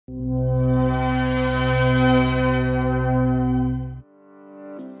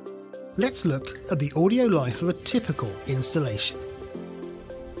Let's look at the audio life of a typical installation.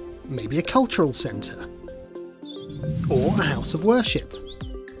 Maybe a cultural centre, or a house of worship.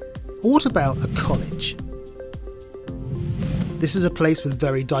 Or what about a college? This is a place with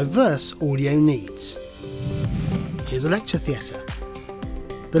very diverse audio needs. Here's a lecture theatre.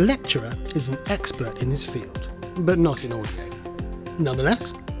 The lecturer is an expert in his field, but not in audio.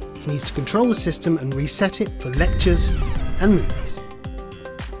 Nonetheless, he needs to control the system and reset it for lectures and movies.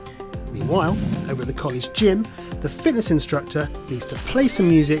 Meanwhile, over at the college gym, the fitness instructor needs to play some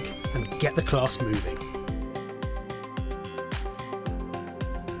music and get the class moving.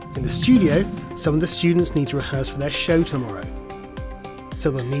 In the studio, some of the students need to rehearse for their show tomorrow, so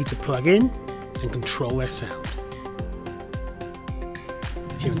they'll need to plug in and control their sound.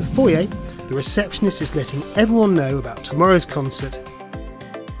 Here in the foyer, the receptionist is letting everyone know about tomorrow's concert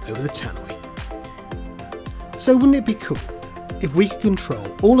over the tannoy. So wouldn't it be cool if we could control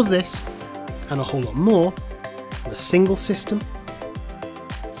all of this and a whole lot more with a single system?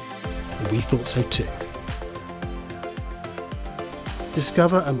 And we thought so too.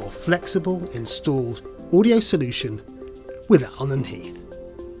 Discover a more flexible, installed audio solution with Alan and Heath.